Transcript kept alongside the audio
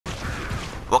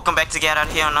Welcome back to Get Out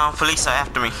of Here. Now, police are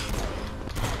after me.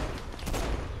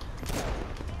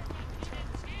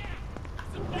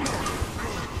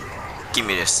 Give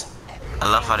me this. I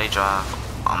love how they drive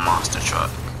a monster truck.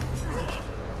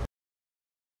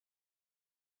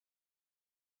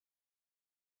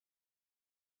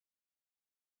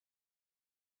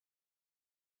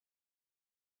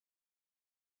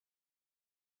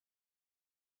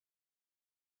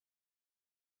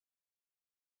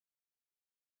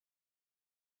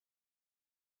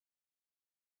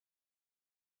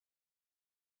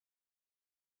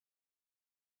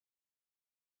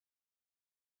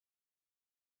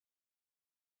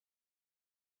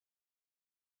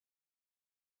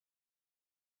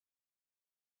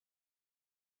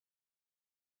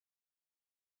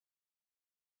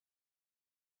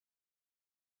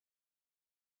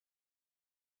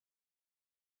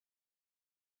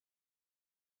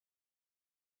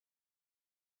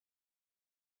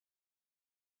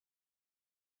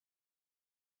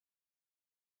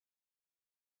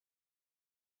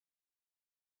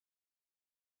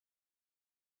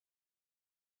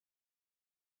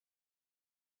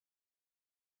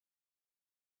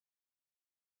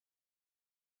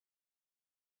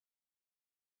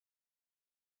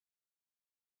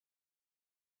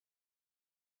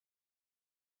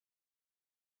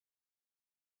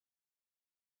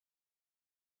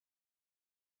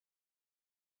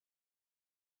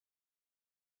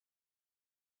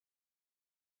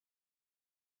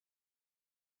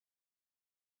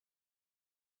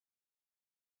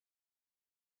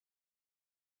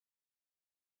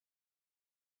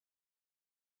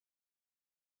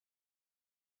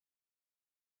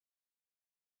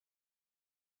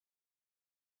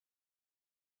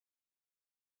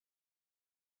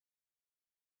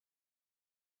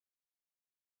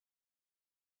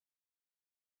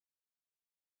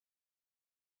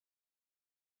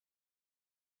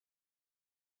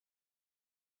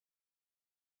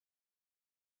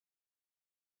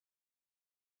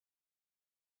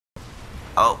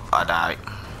 Oh, I died.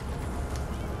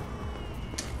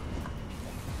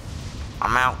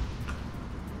 I'm out.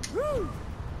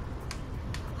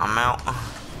 I'm out.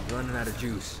 Running out of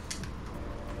juice.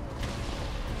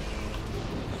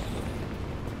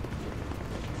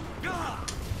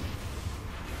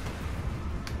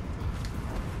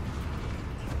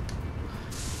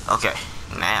 Okay,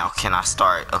 now can I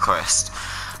start a quest?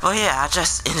 Well, yeah, I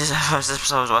just in this first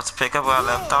episode was about to pick up where I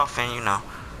left off, and you know.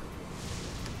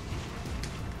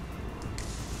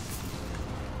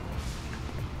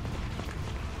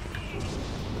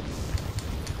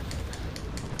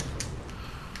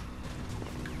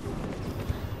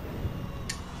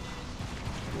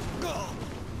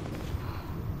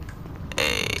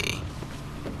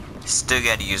 Still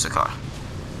gotta use a car.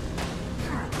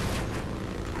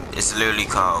 It's literally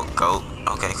called GOAT.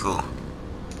 Okay, cool.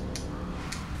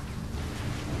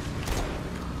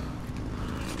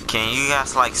 Can you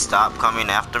guys like stop coming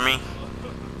after me?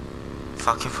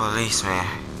 Fucking police, man.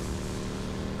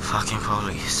 Fucking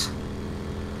police.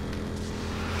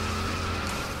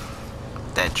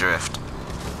 That drift.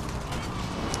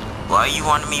 Why you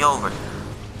wanting me over?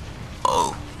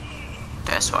 Oh,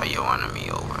 that's why you wanted me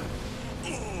over.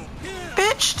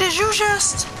 Bitch, did you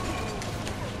just...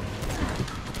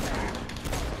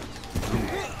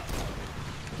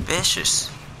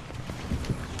 Vicious.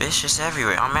 Vicious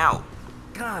everywhere. I'm out.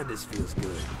 God, this feels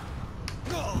good.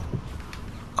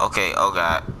 Okay, oh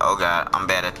god. Oh god, I'm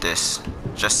bad at this.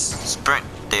 Just sprint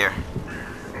there.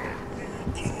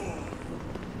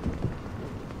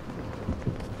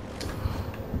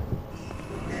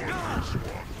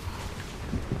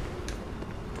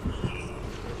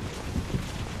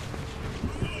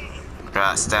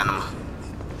 God, stamina.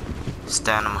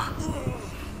 Stamina.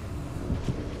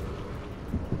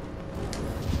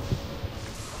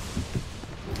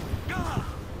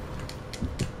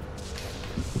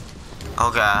 Oh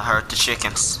god, I heard the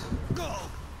chickens.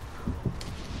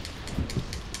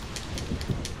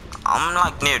 I'm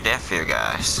like near death here,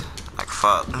 guys. Like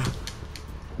fuck.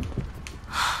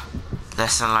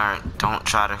 Lesson learned, don't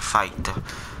try to fight the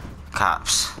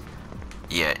cops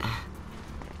yet.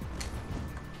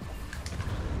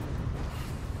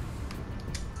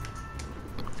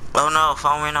 Oh no,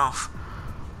 phone went off.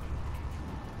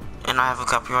 And I have a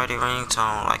copyrighted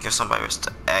ringtone, like if somebody was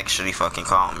to actually fucking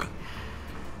call me.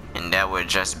 And that would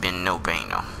just been no pain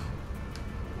though.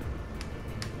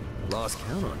 Lost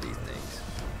count on these things.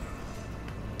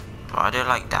 Why are there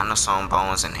like dinosaur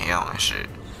bones in hell and shit?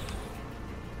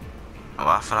 Oh,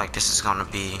 I feel like this is gonna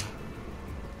be...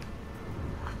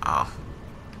 Oh.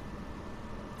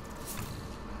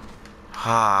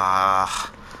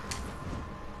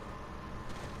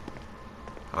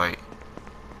 Wait.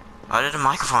 Why did the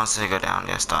microphone say go down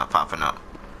there and start popping up?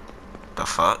 The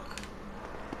fuck?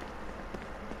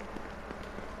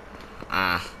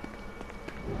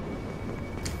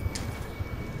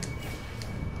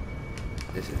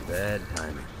 This is bad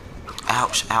timing.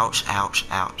 Ouch, ouch, ouch,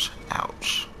 ouch,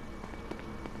 ouch.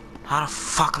 How the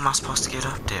fuck am I supposed to get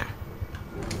up there?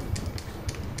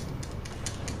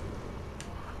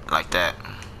 Like that.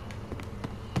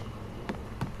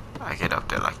 I get up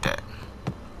there like that.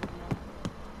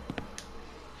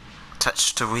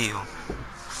 Touch the wheel.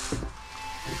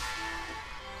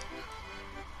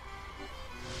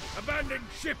 Abandoned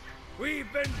ship!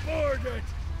 We've been boarded!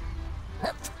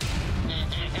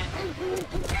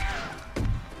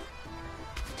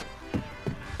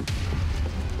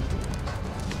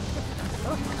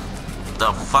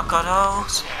 The fuck are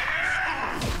those?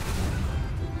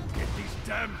 Get these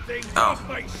damn things Oh. off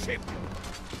my ship!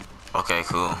 Okay,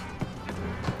 cool.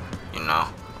 You know.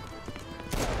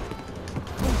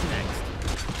 Who's next?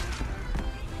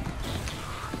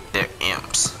 They're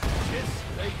imps. Just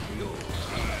like the old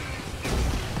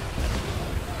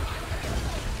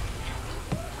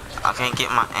I can't get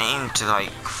my aim to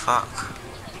like fuck.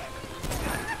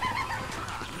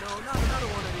 No, not another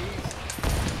one of these.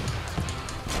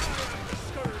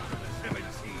 scourge of the seven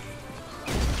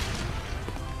seas.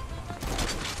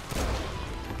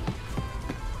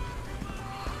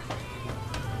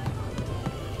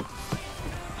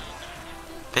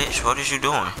 Bitch, what is you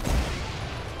doing?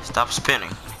 Stop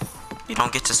spinning. You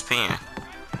don't get to spin.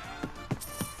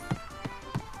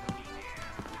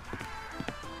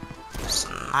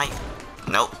 Snipe.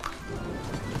 Nope.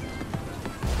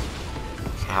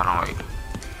 Okay, hold on, wait.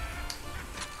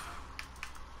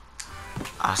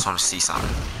 I just want to see something.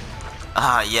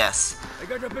 Ah, yes. I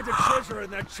got a bit of treasure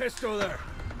in that chest over there.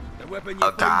 The weapon you Oh,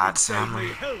 found God, inside Sam. may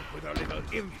help with our little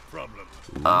imp problem.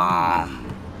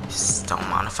 Just don't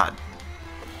mind if I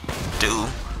do. You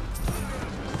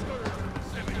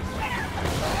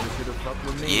should have fucked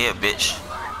with me. Yeah, bitch.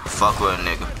 Fuck with a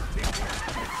nigga.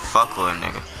 Fuck with a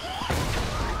nigga.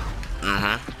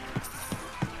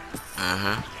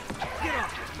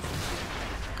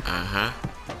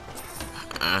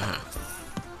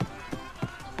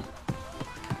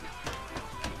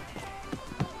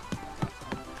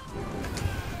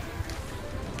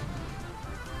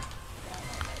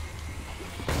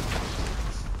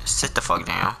 Sit the fuck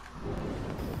down.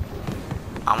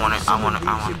 I want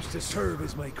These imps to serve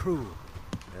as my crew.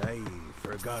 I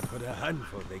forgot what a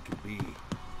handful they could be.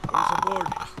 Once aboard,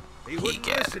 they wouldn't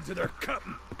get it. listen to their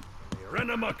captain. They ran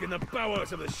amok in the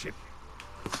bowels of the ship.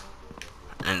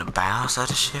 in the bows of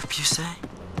the ship, you say?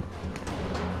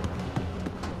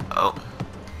 Oh,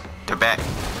 they're back.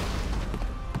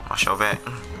 Watch your back.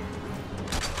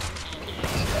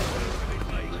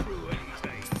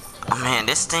 Oh man,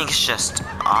 this thing is just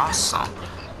awesome.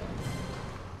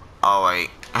 Oh wait,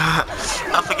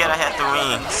 I forget I had the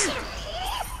wings.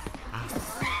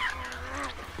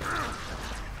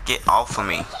 Get off of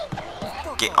me.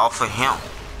 Get off of him.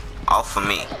 Off of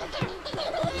me. Do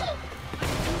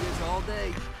this all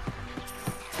day.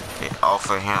 Get off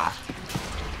of him.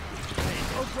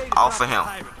 Okay, Off of him.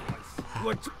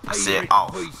 What I said pirate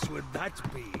off. voice would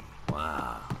that be?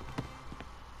 Wow.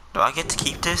 Do I get to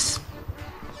keep this?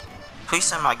 Please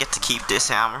tell me I get to keep this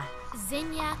hammer.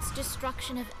 Zinyak's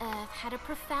destruction of Earth had a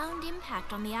profound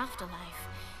impact on the afterlife.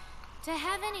 To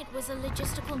heaven, it was a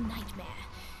logistical nightmare.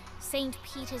 St.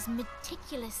 Peter's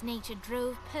meticulous nature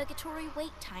drove purgatory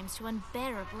wait times to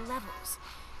unbearable levels.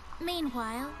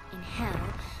 Meanwhile, in hell,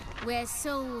 where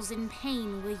souls in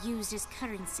pain were used as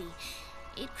currency,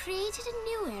 it created a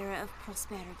new era of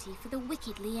prosperity for the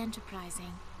wickedly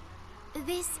enterprising.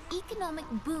 This economic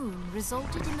boom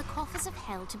resulted in the coffers of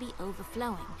hell to be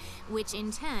overflowing, which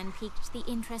in turn piqued the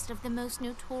interest of the most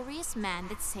notorious man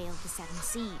that sailed the seven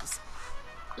seas.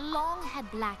 Long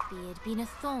had Blackbeard been a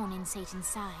thorn in Satan's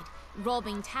side,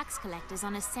 robbing tax collectors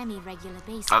on a semi-regular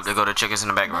basis. Oh, there go the chickens in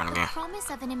the background But again. the promise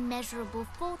of an immeasurable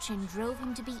fortune drove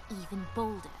him to be even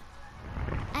bolder.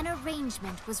 An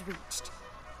arrangement was reached.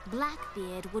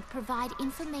 Blackbeard would provide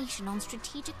information on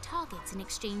strategic targets in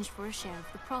exchange for a share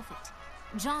of the profit.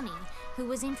 Johnny, who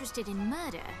was interested in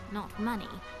murder, not money,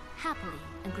 happily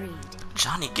agreed.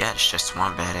 Johnny Gat's just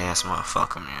one badass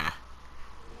motherfucker, man.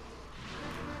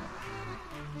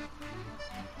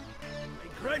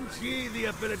 I grant ye the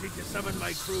ability to summon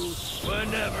my crew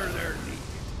whenever they're needed.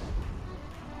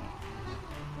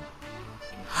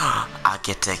 I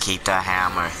get to keep the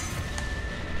hammer.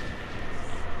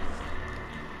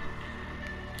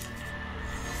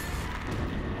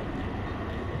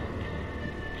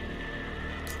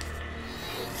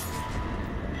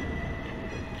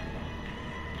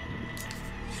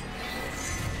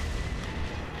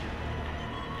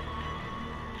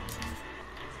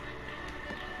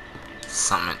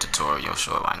 summon tutorial,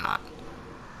 sure, why not?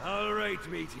 All right,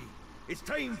 matey. It's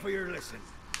time for your lesson.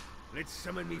 Let's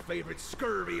summon me favorite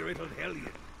scurvy-riddled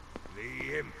hellion,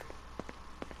 the Imp.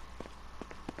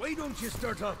 Why don't you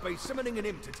start off by summoning an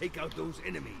imp to take out those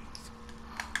enemies?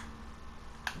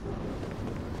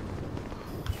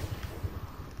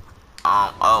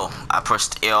 Oh, I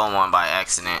pushed L1 by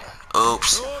accident.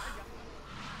 Oops.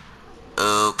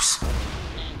 Oops.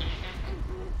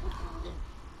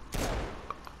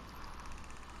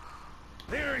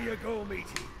 There you go,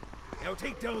 matey. Now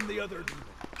take down the other demon.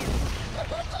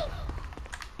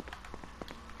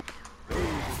 Those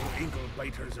little ankle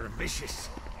biters are vicious.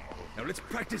 Now let's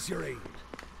practice your aim.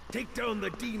 Take down the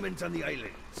demons on the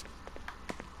islands.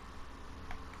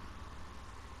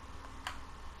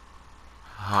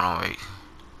 Hold on, wait.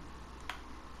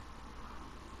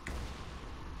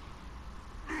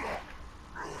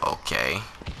 Okay.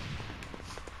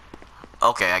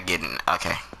 Okay, I get it.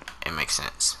 Okay, it makes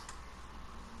sense.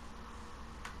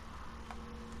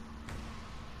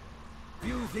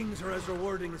 Few things are as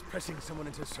rewarding as pressing someone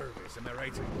into service, am I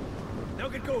right? Now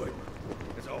get going.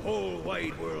 There's a whole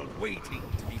wide world waiting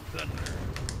to be plundered.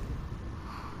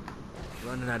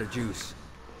 Running out of juice.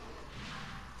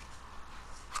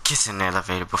 Get in the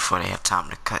elevator before they have time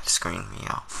to cut the screen me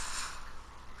off.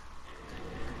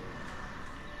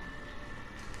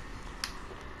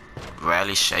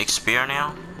 Rally Shakespeare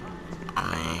now?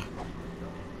 I mean,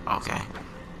 okay.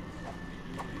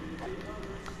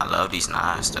 I love these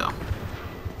knives though.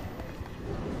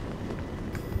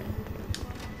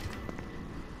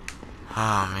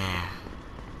 Oh man.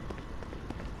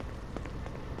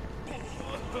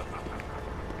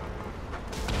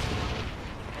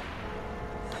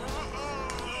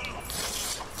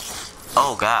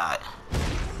 Oh god.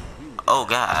 Oh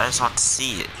god, I just want to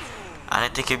see it. I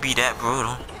didn't think it'd be that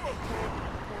brutal.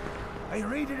 I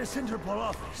raided a Centerpol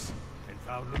office and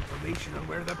found information on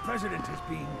where the president is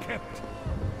being kept.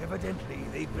 Evidently,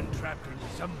 they've been trapped in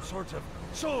some sort of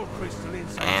soul crystal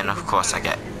inside. And of course I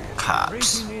got cops.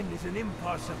 Breaking in is an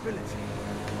impossibility.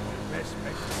 The best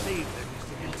bet to save them is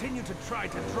to continue to try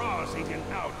to draw Satan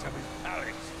out of his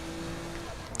palace.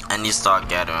 I need to start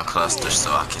gathering clusters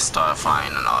so I can start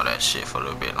fighting and all that shit for a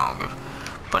little bit longer.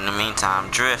 But in the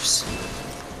meantime, drifts.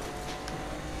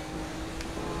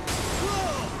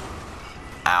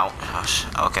 Ouch.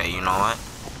 Okay, you know what?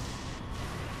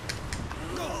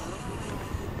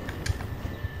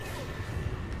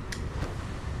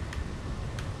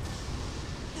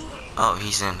 Oh,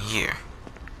 he's in here.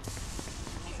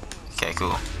 Okay,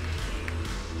 cool.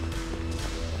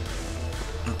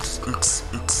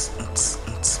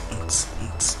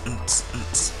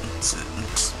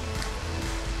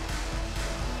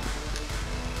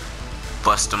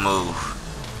 Bust a move.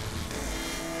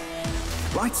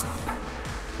 Lights up.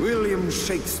 William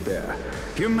Shakespeare,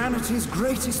 humanity's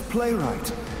greatest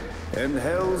playwright, and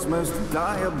hell's most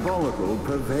diabolical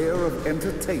purveyor of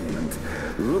entertainment,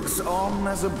 looks on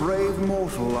as a brave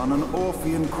mortal on an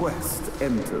Orphean quest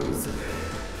enters.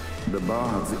 The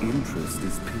bard's interest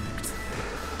is piqued,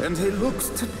 and he looks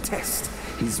to test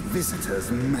his visitor's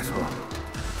mettle.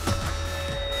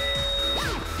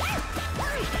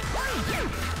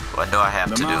 What do I have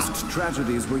to The do? masked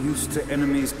tragedies were used to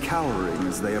enemies cowering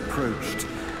as they approached.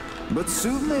 But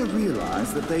soon they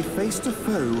realized that they faced a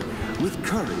foe with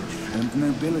courage and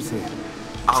nobility.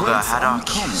 Oh god, Traits how do I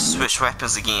uncommon. switch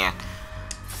weapons again?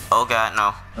 Oh god,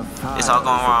 no. A fire It's all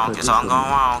going for wrong. It's all perdition. going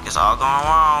wrong. It's all going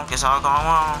wrong. It's all going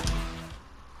wrong.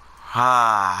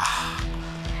 Ah.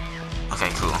 Okay,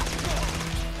 cool.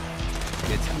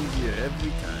 Gets easier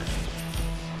every time.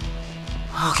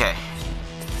 Okay.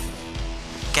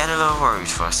 Get a little worried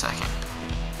for a second.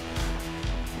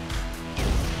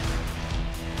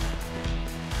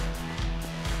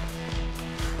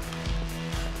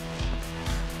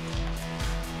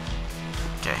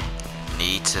 Okay.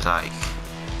 Need to like...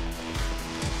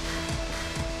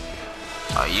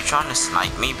 Are you trying to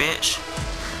snipe me, bitch?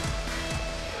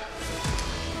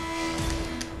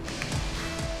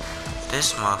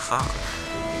 This motherfucker.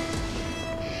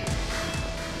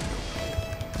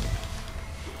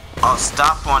 Oh,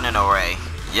 stop on an array.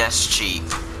 Yes, cheap.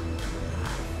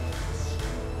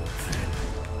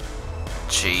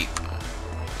 Cheap.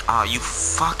 Oh, you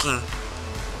fucking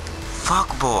fuck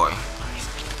boy.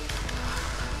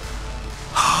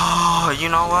 Oh, you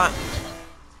know what?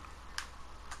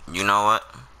 You know what?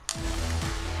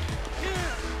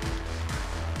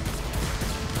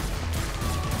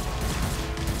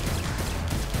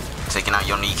 Taking out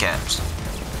your kneecaps.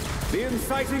 The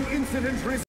inciting incident